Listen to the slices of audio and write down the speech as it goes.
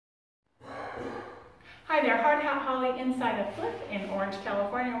Hi there, Hard Hat Holly inside a Flip in Orange,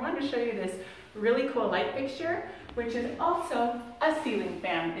 California. I wanted to show you this really cool light fixture, which is also a ceiling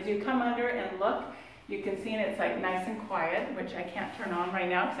fan. As you come under and look, you can see it's like nice and quiet, which I can't turn on right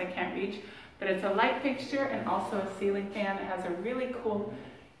now because I can't reach, but it's a light fixture and also a ceiling fan. It has a really cool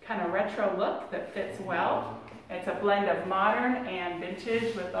kind of retro look that fits well. It's a blend of modern and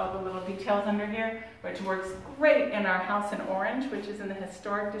vintage with all the little details under here, which works great in our house in Orange, which is in the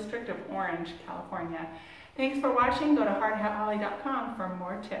historic district of Orange, California. Thanks for watching. Go to hardhatholly.com for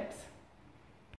more tips.